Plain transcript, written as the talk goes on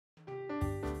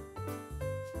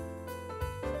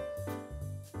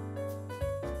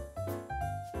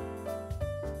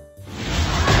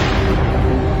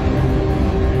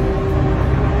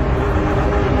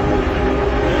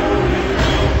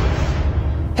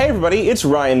Hey everybody, it's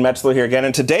Ryan Metzler here again,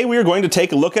 and today we are going to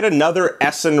take a look at another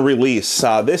Essen release.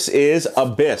 This is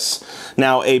Abyss.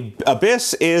 Now,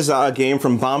 Abyss is a game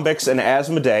from Bombix and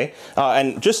Asmodee,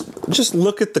 and just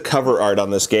look at the cover art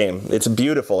on this game. It's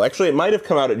beautiful. Actually, it might have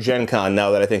come out at Gen Con now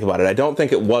that I think about it. I don't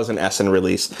think it was an Essen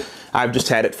release. I've just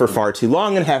had it for far too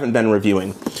long and haven't been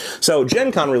reviewing. So,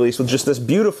 Gen Con released with just this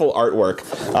beautiful artwork,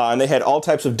 and they had all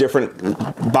types of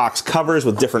different box covers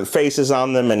with different faces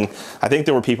on them, and I think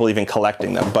there were people even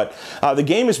collecting them. But the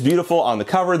game is beautiful on the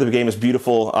cover, the game is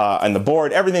beautiful on the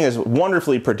board, everything is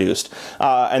wonderfully produced.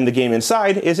 And the game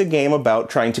inside is a game about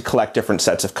trying to collect different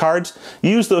sets of cards,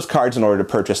 use those cards in order to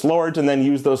purchase lords, and then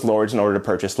use those lords in order to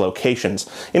purchase locations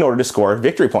in order to score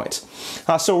victory points.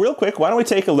 So real quick, why don't we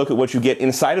take a look at what you get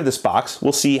inside of this box,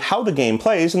 we'll see how the game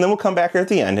plays, and then we'll come back here at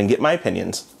the end and get my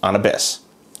opinions on Abyss.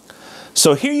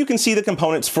 So here you can see the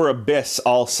components for Abyss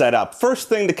all set up. First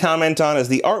thing to comment on is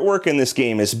the artwork in this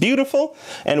game is beautiful,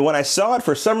 and when I saw it,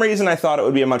 for some reason I thought it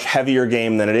would be a much heavier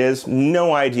game than it is.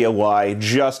 No idea why,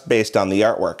 just based on the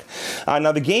artwork.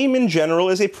 Now the game in general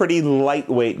is a pretty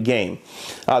lightweight game.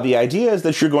 The idea is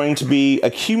that you're going to be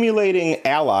accumulating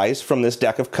allies from this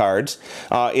deck of cards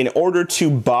in order to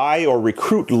buy or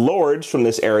recruit lords from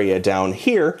this area down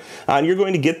here, and you're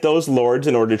going to get those lords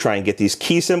in order to try and get these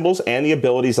key symbols and the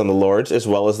abilities on the lords, as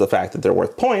well as the fact that they're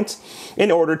worth points,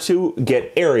 in order to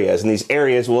get areas. And these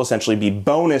areas will essentially be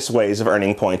bonus ways of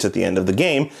earning points at the end of the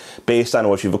game, based on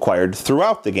what you've acquired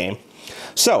throughout the game.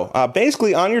 So,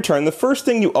 basically on your turn, the first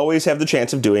thing you always have the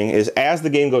chance of doing is, as the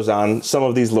game goes on, some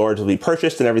of these lords will be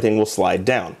purchased and everything will slide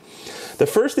down. The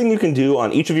first thing you can do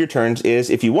on each of your turns is,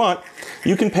 if you want,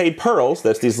 you can pay pearls,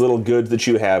 that's these little goods that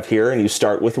you have here, and you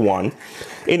start with one,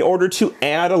 in order to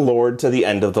add a lord to the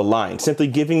end of the line, simply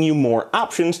giving you more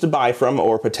options to buy from,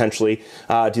 or potentially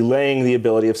delaying the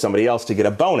ability of somebody else to get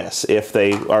a bonus if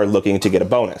they are looking to get a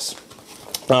bonus.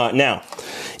 Now,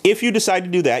 if you decide to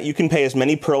do that, you can pay as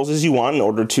many pearls as you want in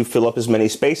order to fill up as many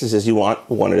spaces as you want,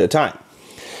 one at a time.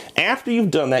 After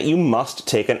you've done that, you must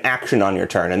take an action on your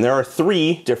turn, and there are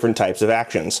 3 different types of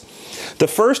actions. The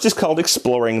first is called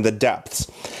Exploring the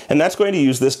Depths, and that's going to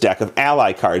use this deck of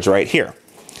ally cards right here.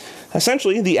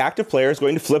 Essentially, the active player is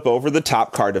going to flip over the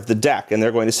top card of the deck, and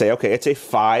they're going to say, okay, it's a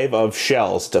 5 of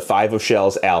shells, to 5 of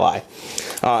shells ally.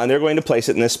 And they're going to place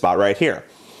it in this spot right here.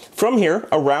 From here,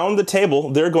 around the table,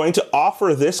 they're going to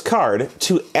offer this card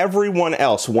to everyone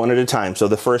else one at a time. So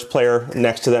the first player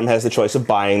next to them has the choice of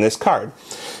buying this card.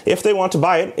 If they want to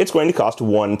buy it, it's going to cost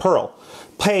 1 pearl,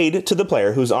 paid to the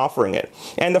player who's offering it.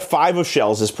 And the 5 of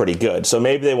shells is pretty good, so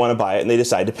maybe they want to buy it and they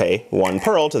decide to pay 1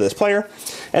 pearl to this player,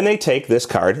 and they take this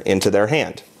card into their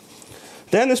hand.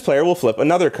 Then this player will flip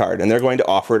another card, and they're going to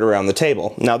offer it around the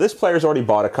table. Now this player's already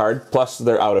bought a card, plus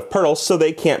they're out of pearls, so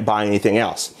they can't buy anything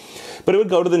else. But it would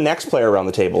go to the next player around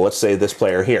the table, let's say this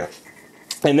player here,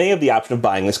 and they have the option of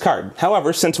buying this card.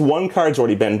 However, since 1 card's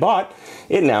already been bought,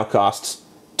 it now costs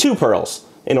 2 pearls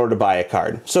in order to buy a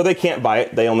card. So they can't buy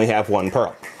it, they only have 1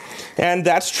 pearl. And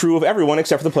that's true of everyone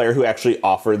except for the player who actually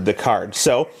offered the card.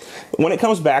 So when it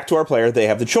comes back to our player, they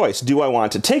have the choice. Do I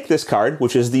want to take this card,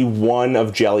 which is the 1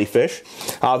 of jellyfish,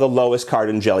 the lowest card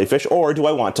in jellyfish, or do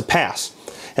I want to pass?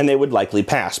 And they would likely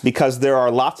pass, because there are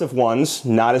lots of 1s,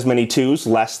 not as many 2s,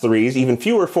 less 3s, even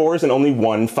fewer 4s, and only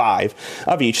 1 5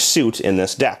 of each suit in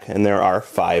this deck, and there are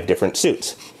 5 different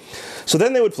suits. So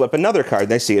then they would flip another card,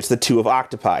 and they see it's the 2 of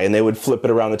octopi, and they would flip it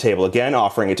around the table again,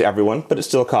 offering it to everyone, but it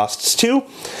still costs 2,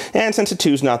 and since a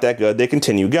 2's not that good, they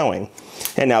continue going.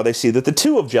 And now they see that the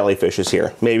 2 of jellyfish is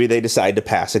here. Maybe they decide to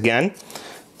pass again.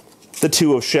 The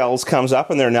 2 of shells comes up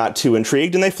and they're not too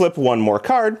intrigued, and they flip 1 more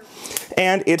card,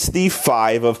 and it's the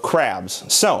 5 of crabs.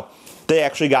 So they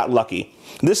actually got lucky.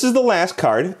 This is the last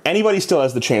card. Anybody still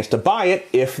has the chance to buy it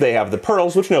if they have the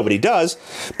pearls, which nobody does,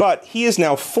 but he is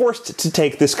now forced to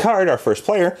take this card, our first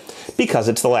player, because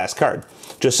it's the last card.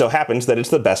 Just so happens that it's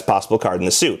the best possible card in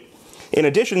the suit. In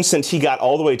addition, since he got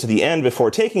all the way to the end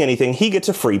before taking anything, he gets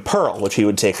a free pearl, which he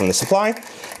would take from the supply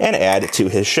and add to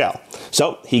his shell.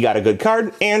 So he got a good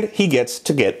card, and he gets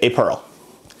to get a pearl.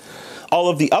 All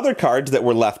of the other cards that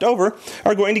were left over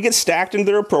are going to get stacked into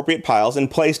their appropriate piles and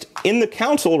placed in the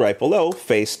console right below,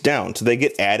 face down. So they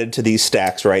get added to these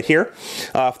stacks right here.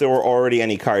 If there were already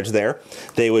any cards there,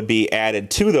 they would be added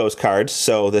to those cards.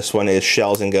 So this one is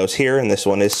shells and goes here, and this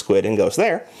one is squid and goes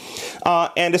there.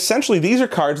 And essentially these are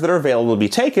cards that are available to be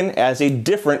taken as a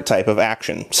different type of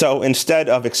action. So instead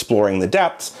of exploring the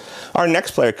depths, our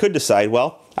next player could decide,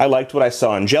 well, I liked what I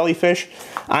saw in jellyfish,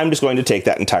 I'm just going to take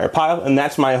that entire pile, and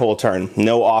that's my whole turn.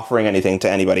 No offering anything to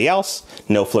anybody else,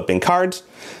 no flipping cards,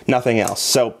 nothing else.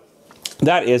 So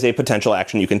that is a potential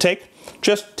action you can take.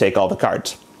 Just take all the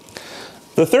cards.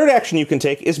 The third action you can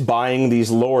take is buying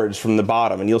these lords from the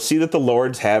bottom, and you'll see that the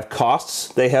lords have costs,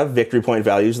 they have victory point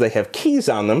values, they have keys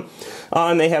on them,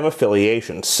 and they have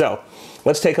affiliations. So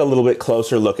let's take a little bit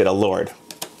closer look at a lord.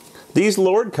 These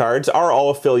lord cards are all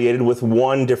affiliated with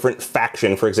one different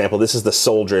faction. For example, this is the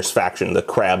soldiers faction, the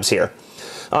crabs here.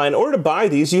 In order to buy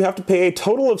these, you have to pay a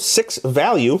total of 6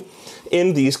 value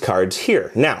in these cards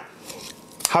here. Now,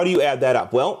 how do you add that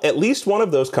up? Well, at least one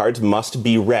of those cards must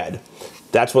be red.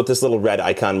 That's what this little red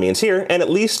icon means here, and at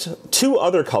least 2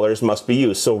 other colors must be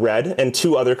used. So red and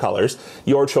 2 other colors,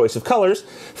 your choice of colors,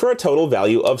 for a total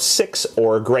value of 6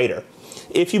 or greater.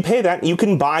 If you pay that, you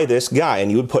can buy this guy,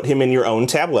 and you would put him in your own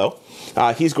tableau.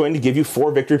 He's going to give you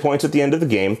 4 victory points at the end of the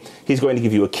game. He's going to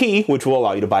give you a key, which will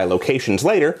allow you to buy locations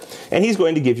later, and he's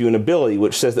going to give you an ability,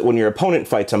 which says that when your opponent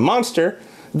fights a monster,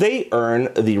 they earn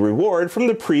the reward from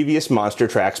the previous monster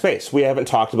track space. We haven't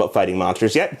talked about fighting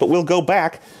monsters yet, but we'll go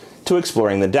back to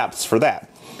exploring the depths for that.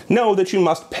 Know that you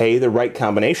must pay the right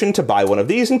combination to buy one of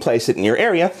these and place it in your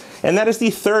area, and that is the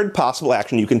third possible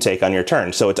action you can take on your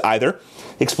turn. So it's either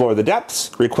explore the depths,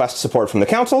 request support from the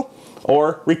council,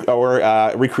 or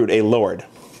recruit a lord.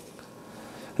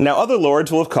 Now, other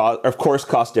lords will, of course,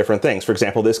 cost different things. For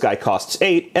example, this guy costs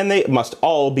 8, and they must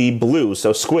all be blue,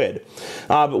 so squid.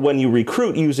 But when you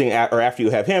recruit using, or after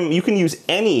you have him, you can use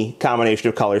any combination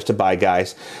of colors to buy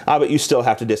guys, but you still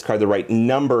have to discard the right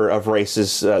number of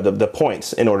races, the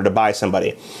points, in order to buy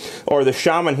somebody. Or the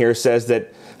shaman here says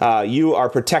that you are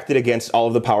protected against all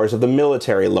of the powers of the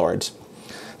military lords.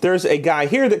 There's a guy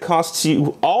here that costs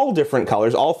you all different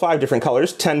colors, all 5 different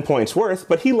colors, 10 points worth,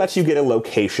 but he lets you get a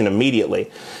location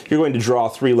immediately. You're going to draw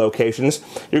 3 locations,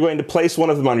 you're going to place one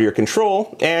of them under your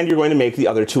control, and you're going to make the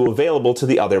other 2 available to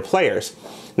the other players.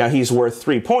 Now he's worth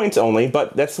 3 points only,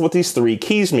 but that's what these 3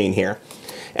 keys mean here.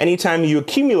 Anytime you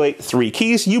accumulate 3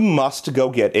 keys, you must go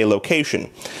get a location.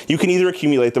 You can either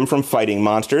accumulate them from fighting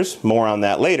monsters, more on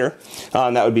that later,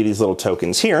 and that would be these little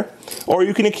tokens here, or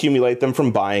you can accumulate them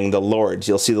from buying the lords.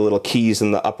 You'll see the little keys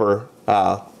in the upper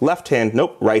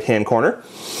right-hand corner.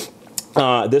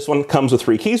 This one comes with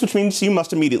 3 keys, which means you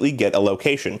must immediately get a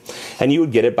location, and you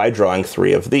would get it by drawing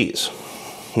 3 of these.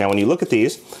 Now when you look at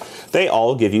these, they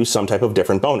all give you some type of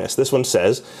different bonus. This one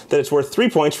says that it's worth 3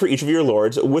 points for each of your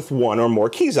lords with 1 or more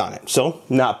keys on it. So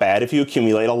not bad if you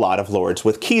accumulate a lot of lords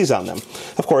with keys on them.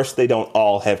 Of course, they don't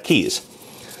all have keys.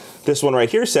 This one right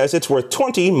here says it's worth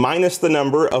 20 minus the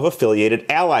number of affiliated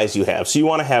allies you have. So you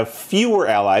want to have fewer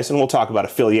allies, and we'll talk about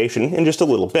affiliation in just a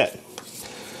little bit.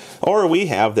 Or we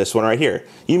have this one right here.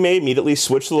 You may immediately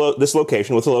switch this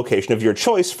location with a location of your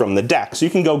choice from the deck, so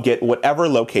you can go get whatever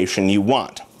location you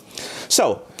want.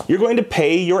 So, you're going to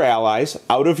pay your allies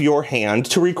out of your hand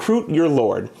to recruit your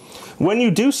lord. When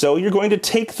you do so, you're going to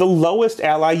take the lowest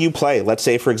ally you play. Let's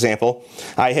say, for example,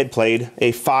 I had played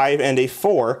a 5 and a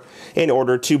 4 in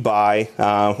order to buy,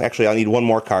 actually I'll need one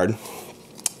more card,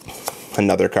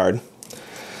 another card.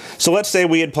 So let's say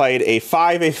we had played a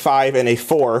 5, and a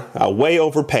 4, way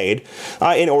overpaid,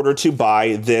 in order to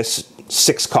buy this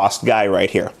 6-cost guy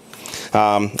right here.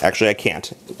 Actually, I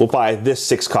can't. We'll buy this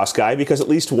 6-cost guy because at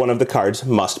least one of the cards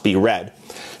must be red.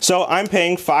 So I'm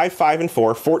paying 5, and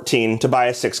 4, 14 to buy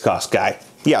a 6-cost guy.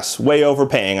 Yes, way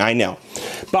overpaying, I know.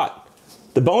 But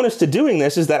the bonus to doing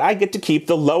this is that I get to keep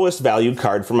the lowest valued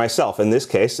card for myself. In this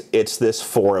case, it's this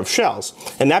 4 of shells.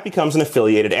 And that becomes an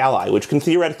affiliated ally, which can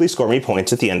theoretically score me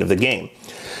points at the end of the game.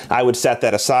 I would set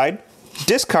that aside,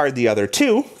 discard the other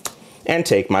 2, and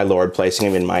take my lord, placing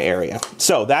him in my area.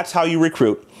 So that's how you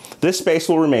recruit. This space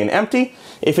will remain empty.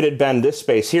 If it had been this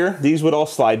space here, these would all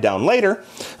slide down later,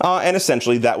 and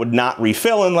essentially that would not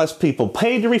refill unless people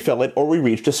paid to refill it or we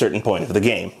reached a certain point of the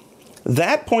game.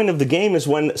 That point of the game is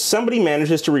when somebody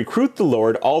manages to recruit the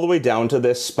lord all the way down to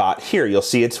this spot here. You'll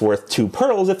see it's worth 2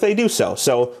 pearls if they do so.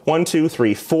 So 1, 2,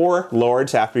 3, 4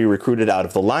 lords have to be recruited out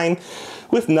of the line,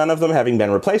 with none of them having been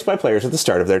replaced by players at the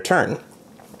start of their turn.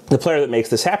 The player that makes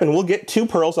this happen will get 2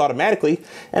 pearls automatically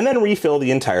and then refill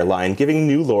the entire line, giving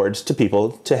new lords to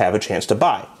people to have a chance to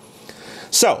buy.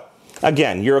 So,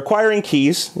 again, you're acquiring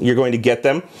keys, you're going to get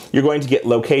them, you're going to get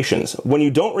locations. When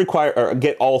you don't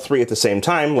get all 3 at the same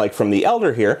time, like from the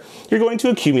Elder here, you're going to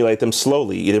accumulate them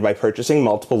slowly, either by purchasing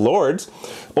multiple lords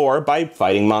or by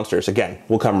fighting monsters. Again,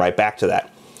 we'll come right back to that.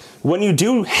 When you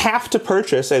do have to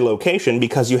purchase a location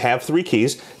because you have 3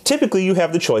 keys, typically you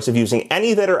have the choice of using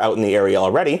any that are out in the area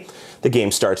already. The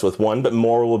game starts with 1, but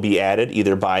more will be added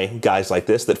either by guys like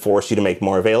this that force you to make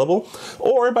more available,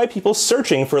 or by people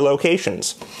searching for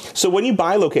locations. So when you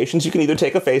buy locations, you can either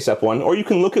take a face-up one, or you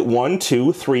can look at 1,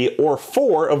 2, 3, or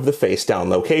 4 of the face-down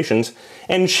locations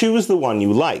and choose the one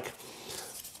you like.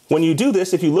 When you do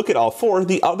this, if you look at all 4,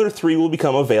 the other 3 will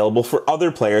become available for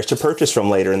other players to purchase from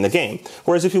later in the game.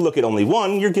 Whereas if you look at only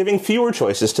 1, you're giving fewer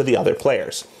choices to the other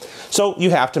players. So you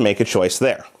have to make a choice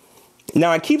there.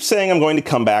 Now, I keep saying I'm going to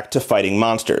come back to fighting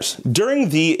monsters. During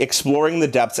the Exploring the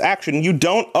Depths action, you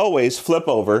don't always flip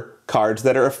over cards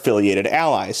that are affiliated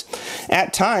allies.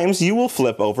 At times, you will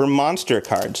flip over monster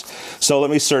cards. So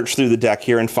let me search through the deck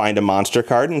here and find a monster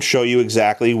card and show you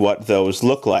exactly what those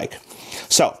look like.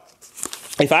 So,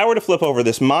 if I were to flip over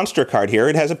this monster card here,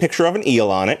 it has a picture of an eel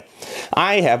on it.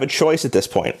 I have a choice at this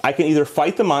point. I can either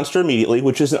fight the monster immediately,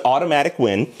 which is an automatic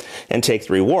win, and take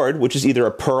the reward, which is either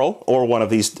a pearl or one of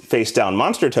these face-down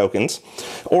monster tokens,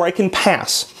 or I can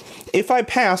pass. If I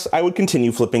pass, I would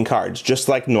continue flipping cards, just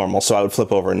like normal. So I would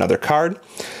flip over another card,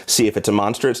 see if it's a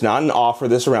monster, it's not, and offer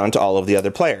this around to all of the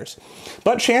other players.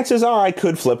 But chances are I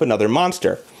could flip another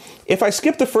monster. If I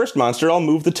skip the first monster, I'll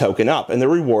move the token up, and the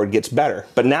reward gets better.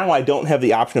 But now I don't have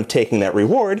the option of taking that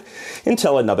reward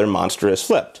until another monster is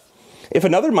flipped. If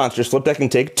another monster is flipped, I can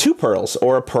take 2 pearls,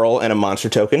 or a pearl and a monster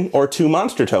token, or 2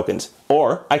 monster tokens.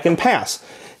 Or I can pass,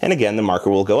 and again the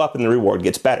marker will go up and the reward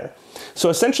gets better. So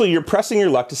essentially you're pressing your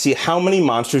luck to see how many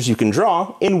monsters you can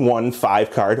draw in one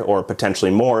 5-card, or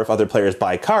potentially more if other players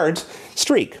buy cards,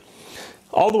 streak.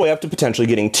 All the way up to potentially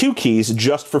getting 2 keys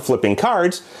just for flipping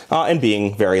cards and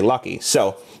being very lucky.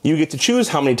 So you get to choose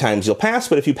how many times you'll pass,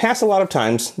 but if you pass a lot of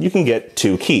times, you can get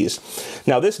 2 keys.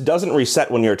 Now this doesn't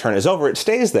reset when your turn is over, it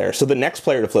stays there, so the next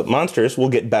player to flip monsters will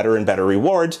get better and better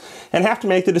rewards and have to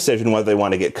make the decision whether they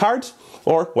want to get cards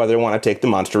or whether they want to take the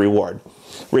monster reward.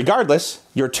 Regardless,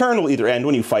 your turn will either end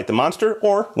when you fight the monster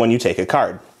or when you take a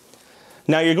card.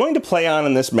 Now you're going to play on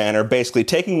in this manner, basically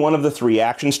taking one of the 3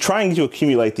 actions, trying to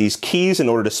accumulate these keys in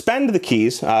order to spend the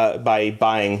keys by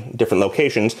buying different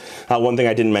locations. One thing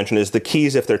I didn't mention is the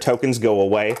keys, if their tokens go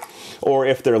away, or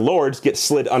if their lords get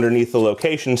slid underneath the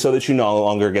location so that you no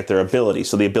longer get their abilities,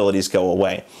 so the abilities go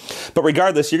away. But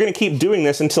regardless, you're going to keep doing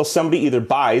this until somebody either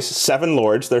buys 7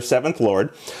 lords, their 7th lord,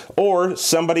 or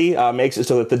somebody makes it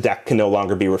so that the deck can no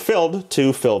longer be refilled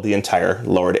to fill the entire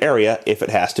lord area if it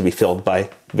has to be filled by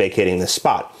vacating this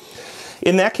spot.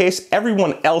 In that case,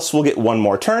 everyone else will get 1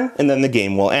 more turn, and then the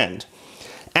game will end.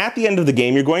 At the end of the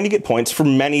game, you're going to get points for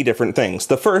many different things.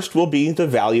 The first will be the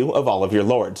value of all of your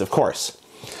lords, of course.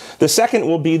 The second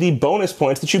will be the bonus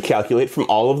points that you calculate from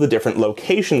all of the different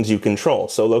locations you control.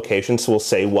 So locations will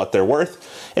say what they're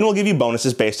worth, and will give you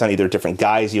bonuses based on either different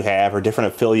guys you have, or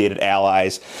different affiliated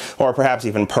allies, or perhaps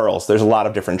even pearls. There's a lot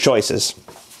of different choices.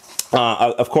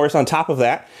 Of course, on top of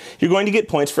that, you're going to get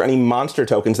points for any monster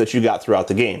tokens that you got throughout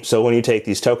the game. So when you take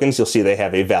these tokens, you'll see they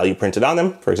have a value printed on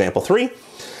them, for example 3.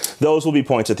 Those will be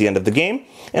points at the end of the game.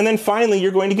 And then finally,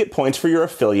 you're going to get points for your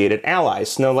affiliated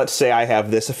allies. Now let's say I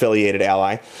have this affiliated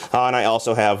ally, and I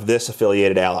also have this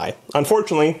affiliated ally.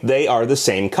 Unfortunately, they are the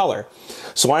same color.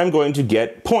 So I'm going to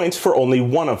get points for only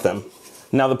one of them.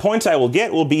 Now the points I will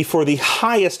get will be for the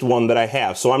highest one that I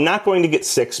have. So I'm not going to get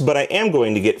 6, but I am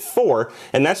going to get 4,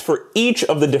 and that's for each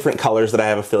of the different colors that I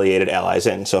have affiliated allies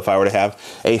in. So if I were to have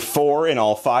a 4 in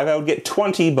all 5, I would get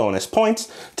 20 bonus points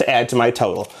to add to my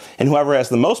total. And whoever has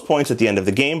the most points at the end of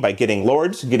the game by getting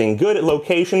lords, getting good at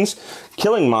locations,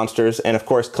 killing monsters, and of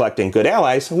course collecting good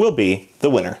allies will be the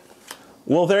winner.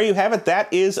 Well, there you have it.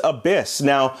 That is Abyss.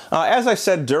 Now, as I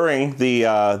said during the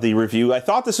review, I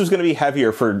thought this was going to be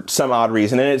heavier for some odd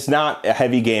reason, and it's not a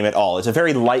heavy game at all. It's a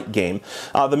very light game.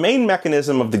 The main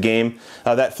mechanism of the game,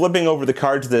 that flipping over the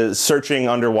cards, the searching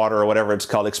underwater or whatever it's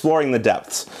called, exploring the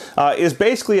depths, is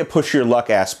basically a push your luck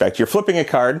aspect. You're flipping a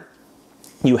card.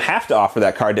 You have to offer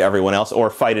that card to everyone else, or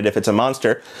fight it if it's a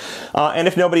monster. And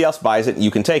if nobody else buys it,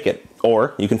 you can take it,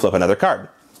 or you can flip another card.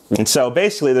 And so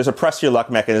basically there's a press your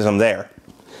luck mechanism there.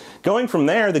 Going from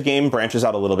there, the game branches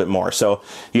out a little bit more. So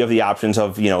you have the options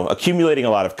of, accumulating a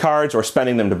lot of cards or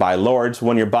spending them to buy lords.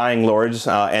 When you're buying lords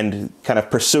and kind of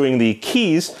pursuing the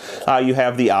keys, you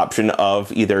have the option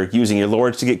of either using your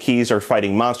lords to get keys or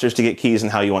fighting monsters to get keys,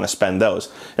 and how you want to spend those.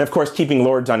 And of course, keeping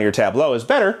lords on your tableau is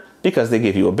better because they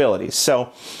give you abilities.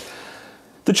 So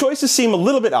the choices seem a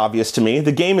little bit obvious to me.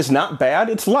 The game is not bad,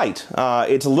 it's light.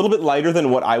 It's a little bit lighter than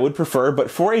what I would prefer,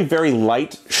 but for a very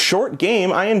light, short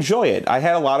game, I enjoy it. I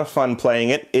had a lot of fun playing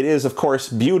it. It is, of course,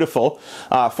 beautiful.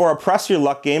 For a press your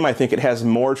luck game, I think it has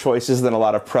more choices than a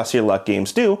lot of press your luck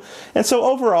games do, and so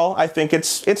overall, I think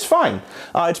it's fine.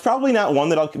 It's probably not one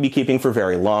that I'll be keeping for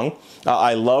very long.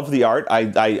 I love the art.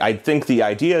 I think the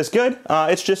idea is good.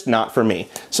 It's just not for me.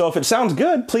 So if it sounds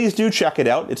good, please do check it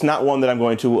out. It's not one that I'm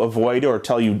going to avoid or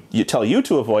tell you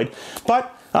to avoid,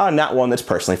 but not one that's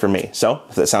personally for me. So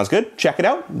if that sounds good, check it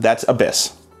out. That's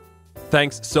Abyss.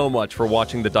 Thanks so much for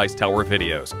watching the Dice Tower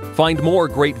videos. Find more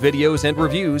great videos and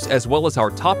reviews, as well as our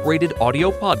top-rated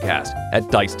audio podcast at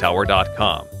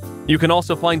Dicetower.com. You can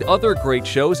also find other great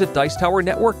shows at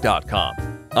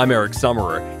Dicetowernetwork.com. I'm Eric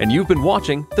Summerer, and you've been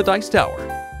watching The Dice Tower.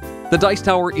 The Dice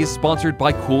Tower is sponsored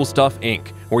by Cool Stuff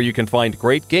Inc., where you can find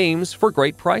great games for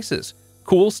great prices.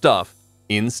 Cool stuff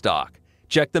in stock.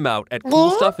 Check them out at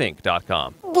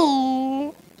CoolStuffInc.com.